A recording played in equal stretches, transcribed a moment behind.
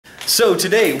So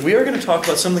today we are going to talk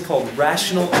about something called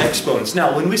rational exponents.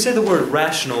 Now, when we say the word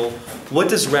rational, what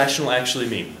does rational actually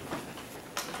mean?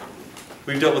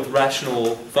 We've dealt with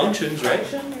rational functions, right?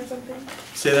 Fraction or something?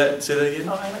 Say that again.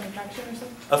 Oh, like a fraction or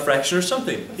something? A fraction or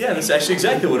something. Yeah, that's actually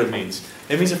exactly what it means.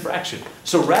 It means a fraction.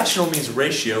 So rational means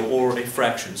ratio or a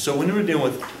fraction. So when we're dealing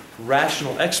with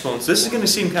rational exponents, this is going to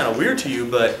seem kind of weird to you,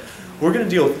 but we're going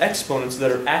to deal with exponents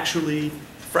that are actually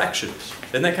fractions.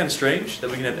 Isn't that kind of strange that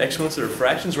we can have exponents that are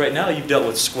fractions? Right now you've dealt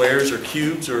with squares or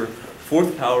cubes or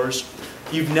fourth powers.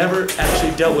 You've never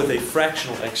actually dealt with a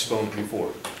fractional exponent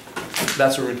before.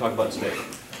 That's what we're going to talk about today.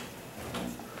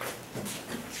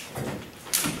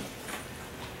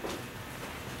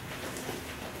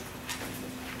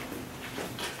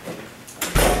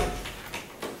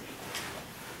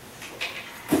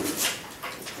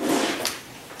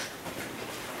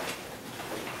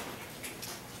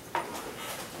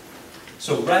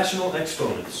 So, rational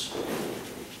exponents.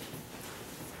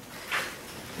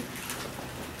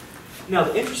 Now,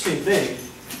 the interesting thing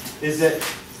is that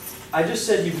I just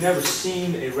said you've never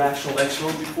seen a rational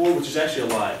exponent before, which is actually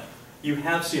a lie. You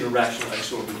have seen a rational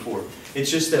exponent before.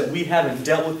 It's just that we haven't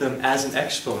dealt with them as an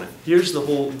exponent. Here's the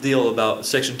whole deal about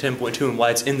section 10.2 and why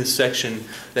it's in this section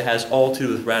that has all to do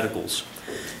with radicals.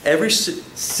 Every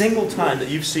single time that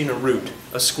you've seen a root,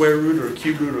 a square root or a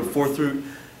cube root or a fourth root,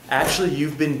 actually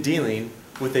you've been dealing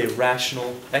with a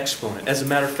rational exponent. As a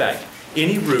matter of fact,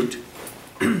 any root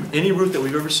that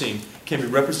we've ever seen can be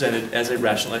represented as a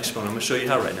rational exponent. I'm going to show you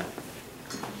how right now.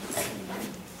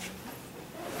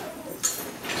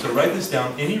 So write this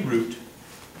down. Any root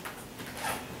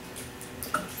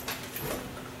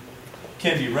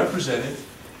can be represented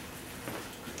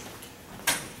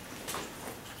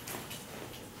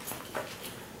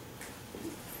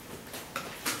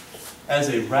as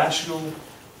a rational,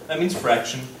 that means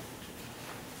fraction,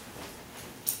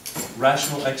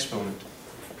 rational exponent.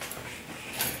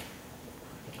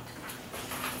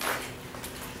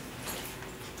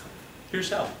 Here's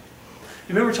how. You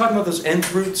remember talking about those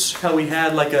nth roots? How we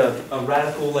had like a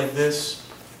radical like this,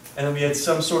 and then we had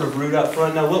some sort of root out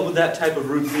front. Now what would that type of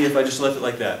root be if I just left it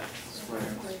like that? Square.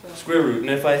 Square root.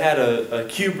 And if I had a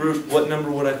cube root, what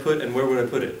number would I put and where would I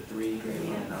put it? 3.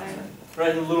 Right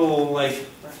in the little like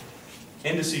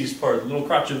indices part, the little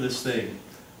crotch of this thing.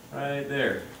 Right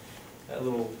there. That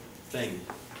little thing.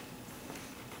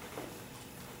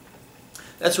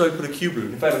 That's where I put a cube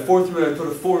root. If I had a fourth root, I'd put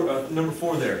a number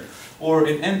 4 there. Or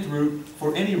an nth root,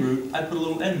 for any root, I put a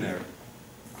little n there.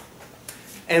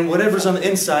 And whatever's on the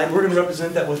inside, we're going to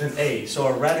represent that with an a. So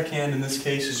our radicand in this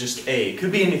case is just a.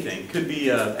 Could be anything. Could be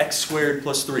x squared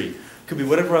plus 3. Could be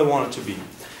whatever I want it to be.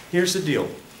 Here's the deal.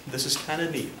 This is kind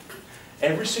of neat.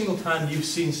 Every single time you've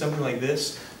seen something like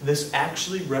this, this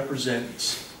actually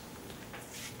represents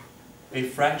a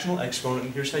fractional exponent,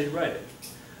 and here's how you write it.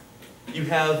 You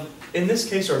have, in this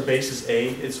case, our base is a.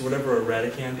 It's whatever our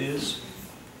radicand is.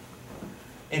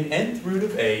 An nth root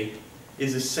of a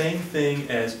is the same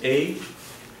thing as a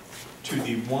to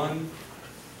the 1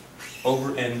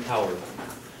 over n power.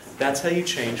 That's how you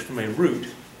change from a root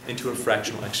into a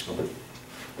fractional exponent.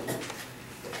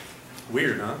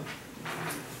 Weird, huh?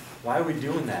 Why are we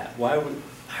doing that? Why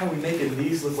are we making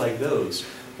these look like those?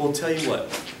 Well, I'll tell you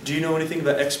what. Do you know anything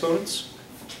about exponents?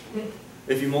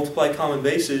 If you multiply common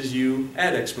bases, you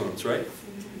add exponents, right?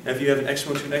 And if you have an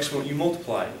exponent to an exponent, you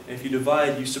multiply. And if you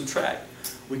divide, you subtract.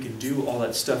 We can do all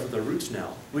that stuff with our roots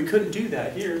now. We couldn't do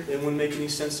that here. It wouldn't make any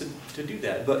sense to do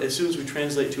that. But as soon as we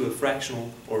translate to a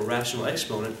fractional or rational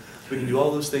exponent, we can do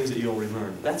all those things that you already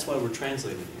learned. That's why we're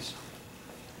translating these.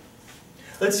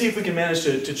 Let's see if we can manage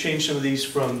to change some of these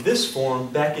from this form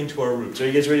back into our roots. Are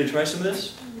you guys ready to try some of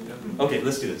this? Okay,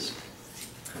 let's do this.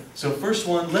 So first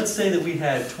one, let's say that we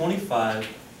had 25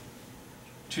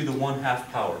 to the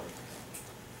 1/2 power.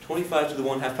 25 to the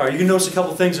 1/2 power. You can notice a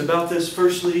couple things about this.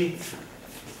 Firstly,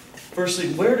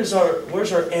 where's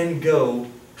our n go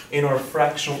in our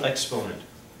fractional exponent?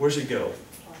 Where's it go?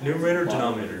 Numerator,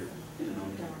 denominator?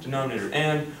 Denominator.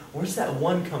 And where's that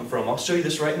 1 come from? I'll show you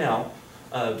this right now.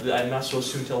 I'm not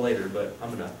supposed to until later, but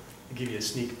I'm going to give you a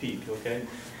sneak peek, okay?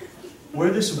 Where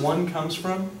this 1 comes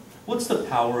from, what's the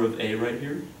power of a right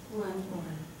here? 1.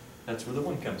 That's where the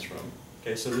 1 comes from.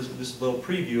 Okay, so this is a little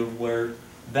preview of where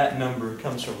that number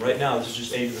comes from. Right now, this is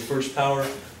just a to the first power.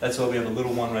 That's why we have a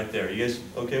little 1 right there. You guys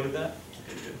okay with that?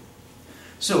 Okay, good.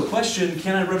 So, question,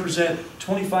 can I represent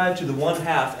 25 to the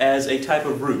 1/2 as a type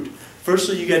of root?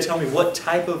 Firstly, you got to tell me what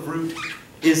type of root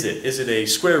is it? Is it a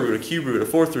square root, a cube root, a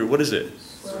fourth root? What is it?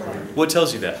 Square. What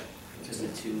tells you that? Just a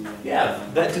 2. Yeah,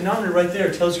 that denominator right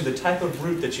there tells you the type of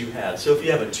root that you have. So if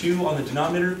you have a 2 on the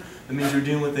denominator, that means you're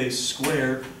dealing with a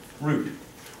square root.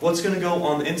 What's going to go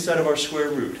on the inside of our square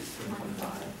root?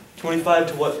 25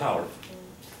 to what power?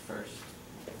 First.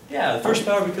 Yeah, the first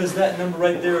power, because that number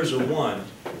right there is a 1.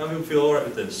 How many people feel all right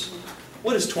with this?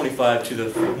 What is 25 to the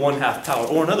 1/2 power?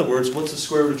 Or in other words, what's the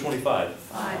square root of 25?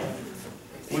 5.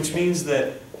 Which means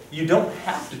that you don't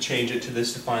have to change it to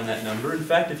this to find that number. In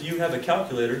fact, if you have a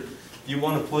calculator, you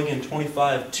want to plug in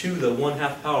 25 to the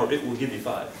 1/2 power, it will give you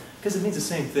 5. Because it means the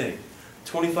same thing.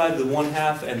 25 to the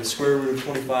 1/2 and the square root of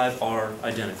 25 are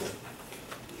identical.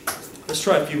 Let's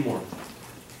try a few more.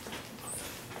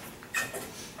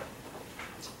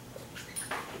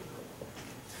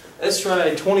 Let's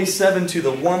try 27 to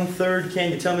the 1/3.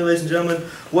 Can you tell me, ladies and gentlemen,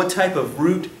 what type of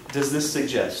root does this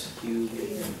suggest? Cube.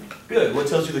 Good. What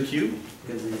tells you the cube?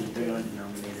 Because there's a 3 on the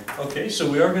denominator. Okay, so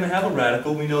we are going to have a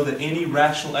radical. We know that any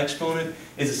rational exponent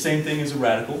is the same thing as a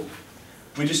radical.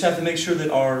 We just have to make sure that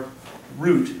our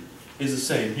root is the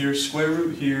same. Here's square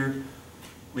root here.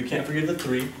 We can't forget the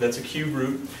 3. That's a cube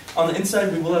root. On the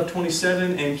inside, we will have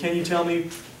 27. And can you tell me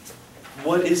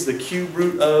what is the cube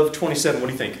root of 27? What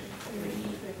do you think?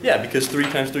 Yeah, because 3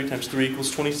 times 3 times 3 equals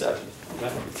 27.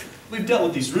 Right? We've dealt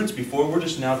with these roots before. We're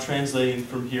just now translating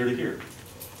from here to here.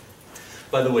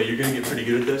 By the way, you're going to get pretty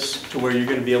good at this, to where you're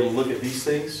going to be able to look at these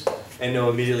things and know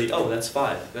immediately, oh, that's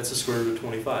 5. That's the square root of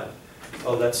 25.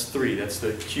 Oh, that's 3. That's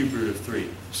the cube root of 3.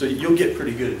 So you'll get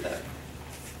pretty good at that.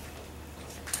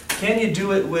 Can you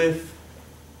do it with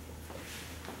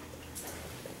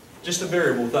just a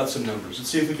variable without some numbers? Let's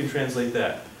see if we can translate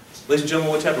that. Ladies and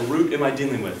gentlemen, what type of root am I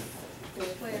dealing with?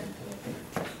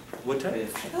 What type?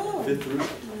 Oh. Fifth root?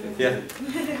 Yeah.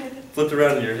 Flipped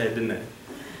around in your head, didn't it?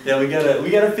 Yeah, we got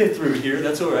a fifth root here.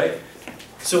 That's all right.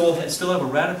 So we'll still have a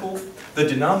radical. The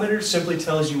denominator simply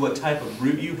tells you what type of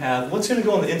root you have. What's going to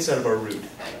go on the inside of our root?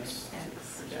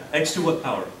 Yeah. X to what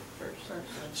power?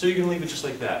 So you can leave it just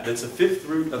like that. That's a fifth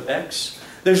root of x.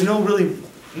 There's no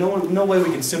way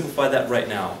we can simplify that right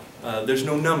now. There's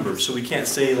no number, so we can't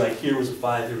say like here was a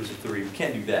 5, here was a 3. We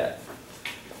can't do that.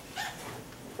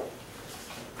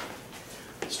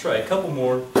 Let's try a couple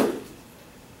more.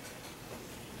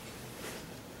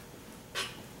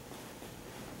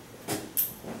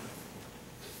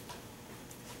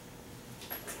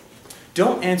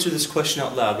 Don't answer this question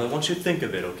out loud, but I want you to think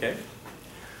of it, okay?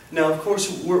 Now, of course,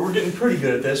 we're getting pretty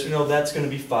good at this. We know that's going to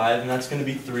be 5, and that's going to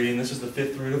be 3, and this is the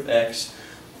fifth root of x.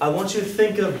 I want you to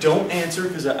think of, don't answer,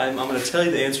 because I'm going to tell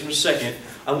you the answer in a second.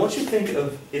 I want you to think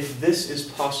of if this is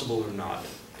possible or not.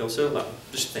 Don't say it loud.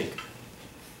 Just think.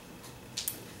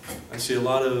 I see a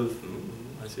lot of,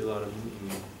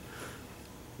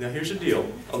 Now, here's the deal.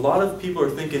 A lot of people are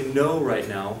thinking no right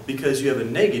now because you have a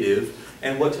negative,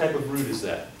 and what type of root is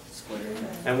that?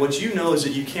 And what you know is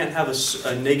that you can't have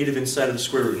a negative inside of the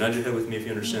square root. Nod your head with me if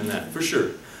you understand that, for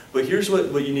sure. But here's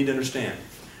what you need to understand.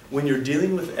 When you're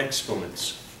dealing with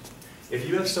exponents, if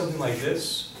you have something like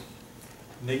this,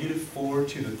 -4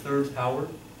 to the 3rd power,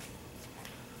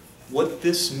 what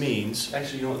this means,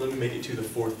 actually, you know what, let me make it to the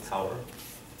 4th power.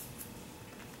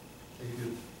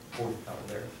 Negative 4th power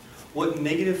there. What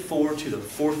 -4 to the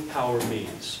 4th power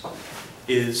means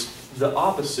is the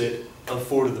opposite of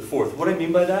 4 to the 4th. What I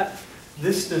mean by that,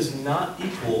 this does not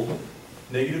equal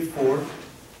 -4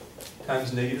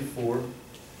 times -4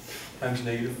 times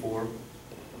 -4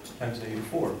 times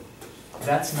 -4.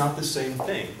 That's not the same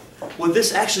thing. What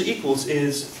this actually equals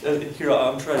is, here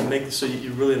I'm trying to make this so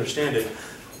you really understand it.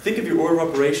 Think of your order of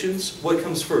operations. What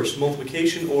comes first,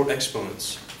 multiplication or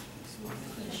exponents?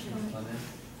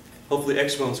 Hopefully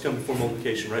exponents come before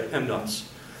multiplication, right? PEMDAS.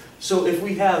 So if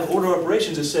we have order of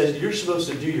operations, it says you're supposed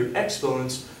to do your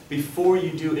exponents before you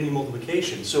do any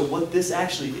multiplication. So what this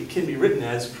actually it can be written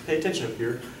as, pay attention up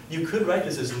here, you could write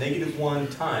this as -1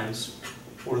 times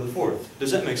 4 to the 4th. Does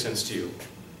that make sense to you?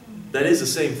 That is the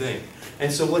same thing.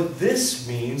 And so what this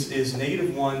means is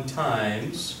 -1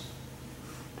 times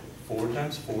 4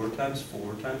 times 4 times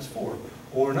 4 times 4.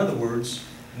 Or in other words,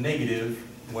 negative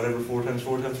whatever 4 times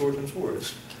 4 times 4 times 4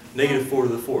 is. -4 to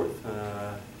the 4th.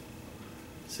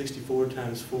 64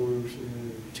 times 4,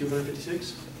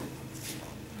 256?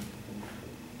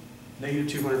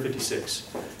 -256.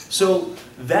 So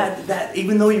that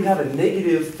even though you have a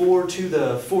 -4 to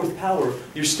the 4th power,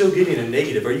 you're still getting a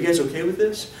negative. Are you guys okay with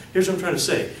this? Here's what I'm trying to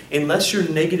say. Unless your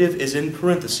negative is in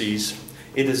parentheses,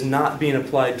 it is not being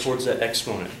applied towards that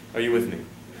exponent. Are you with me?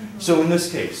 So in this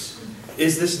case,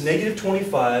 is this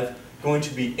 -25 going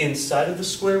to be inside of the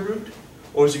square root?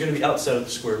 Or is it going to be outside of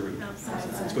the square root? Outside.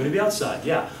 It's going to be outside,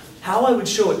 yeah. How I would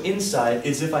show it inside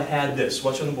is if I had this.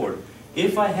 Watch on the board.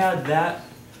 If I had that,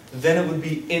 then it would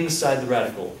be inside the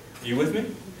radical. Are you with me?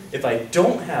 If I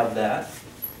don't have that,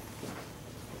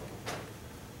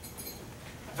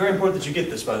 very important that you get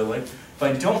this, by the way. If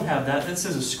I don't have that, that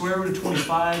says a square root of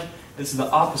 25. This is the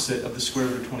opposite of the square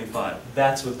root of 25.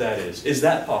 That's what that is. Is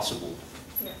that possible?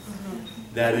 Yes.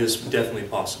 That is definitely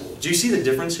possible. Do you see the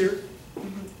difference here?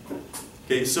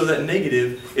 Okay, so that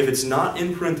negative, if it's not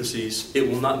in parentheses, it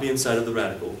will not be inside of the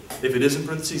radical. If it is in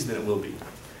parentheses, then it will be.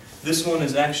 This one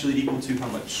is actually equal to how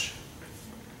much?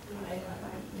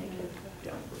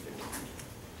 Yeah, perfect.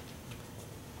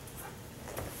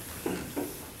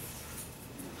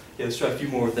 Yeah, let's try a few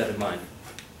more with that in mind.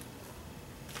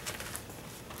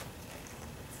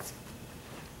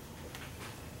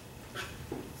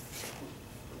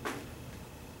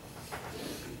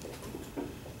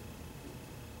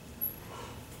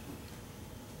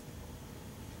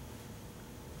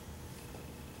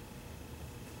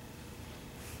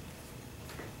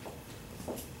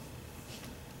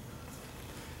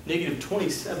 Negative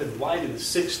 27y to the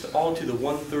 6th all to the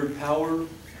 1/3 power. All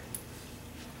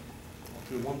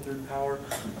to the 1/3 power.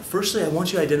 Firstly, I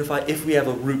want you to identify if we have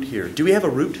a root here. Do we have a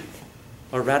root?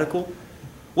 Or radical?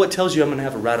 What tells you I'm going to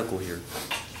have a radical here?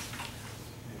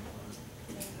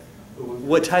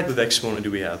 What type of exponent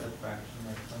do we have?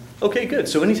 Okay, good.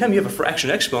 So anytime you have a fraction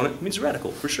exponent, it means a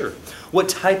radical, for sure. What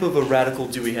type of a radical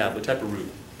do we have? What type of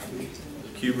root?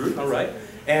 Cube root, all right.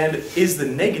 And is the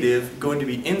negative going to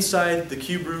be inside the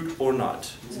cube root or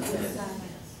not?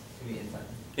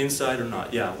 Inside or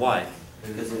not? Yeah, why?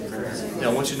 Yeah,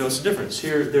 I want you to notice the difference.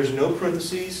 Here, there's no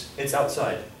parentheses, it's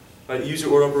outside. Right? Use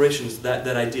your order operations,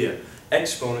 that idea.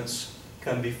 Exponents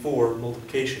come before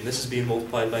multiplication. This is being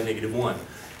multiplied by -1.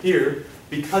 Here,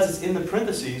 because it's in the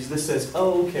parentheses, this says,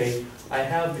 oh, okay, I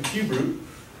have the cube root,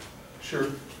 sure.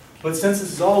 But since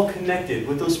this is all connected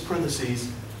with those parentheses,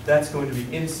 that's going to be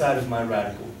inside of my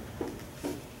radical.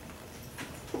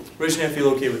 Raise your hand if you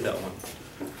feel okay with that one.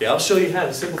 Okay, I'll show you how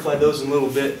to simplify those in a little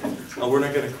bit. We're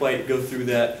not going to quite go through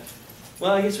that.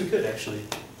 Well, I guess we could actually.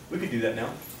 We could do that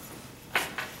now.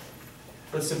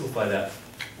 Let's simplify that.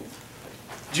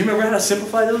 Do you remember how to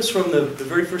simplify those from the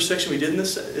very first section we did in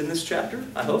this chapter?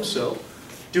 I hope so.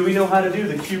 Do we know how to do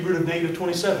the cube root of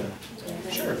 -27?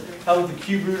 Sure. How about the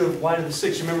cube root of y to the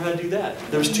 6th? You remember how to do that?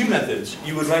 There's two methods.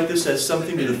 You would write this as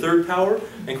something to the 3rd power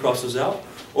and cross those out,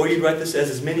 or you'd write this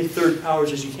as many 3rd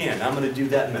powers as you can. I'm going to do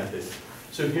that method.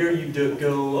 So here you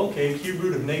go, okay, cube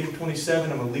root of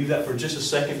 -27. I'm going to leave that for just a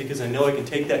second because I know I can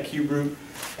take that cube root,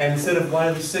 and instead of y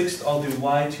to the 6th, I'll do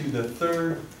y to the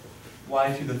 3rd, y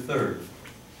to the 3rd.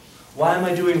 Why am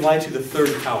I doing y to the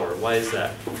 3rd power? Why is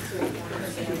that?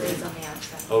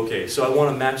 Okay, so I want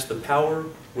to match the power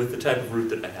with the type of root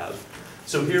that I have.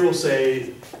 So here we'll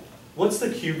say, what's the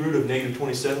cube root of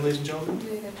 -27, ladies and gentlemen?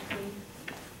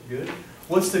 Good.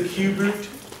 What's the cube root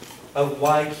of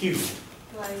y cubed?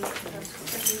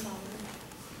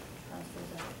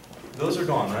 Those are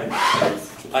gone, right?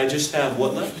 I just have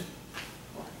what left?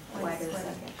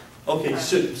 Okay,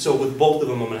 so with both of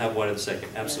them I'm going to have y to the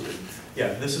 2nd, absolutely.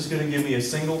 Yeah, this is going to give me a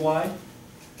single y.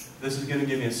 This is going to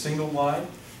give me a single y.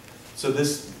 So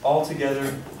this, all together,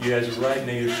 you guys are right,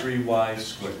 -3y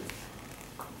squared.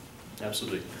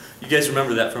 Absolutely. You guys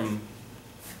remember that from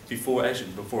before,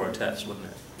 actually before our test, wasn't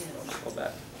it? Yeah. All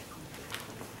back.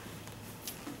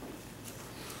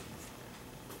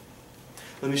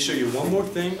 Let me show you one more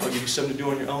thing. I'll give you something to do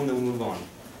on your own, then we'll move on.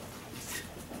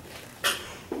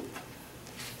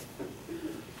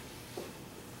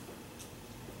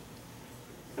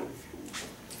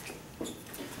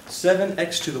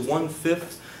 7x to the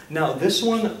 1/5. Now this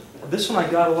one I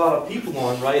got a lot of people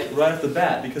on right off the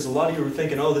bat, because a lot of you were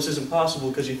thinking, oh, this isn't possible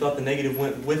because you thought the negative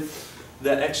went with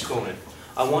the exponent.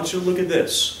 I want you to look at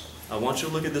this. I want you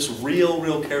to look at this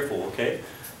real careful, okay?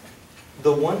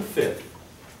 The 1/5.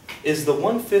 Is the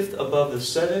 1/5 above the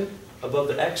 7, above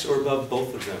the x, or above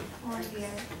both of them?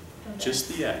 Just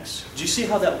the x. Do you see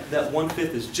how that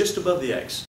 1/5 is just above the x?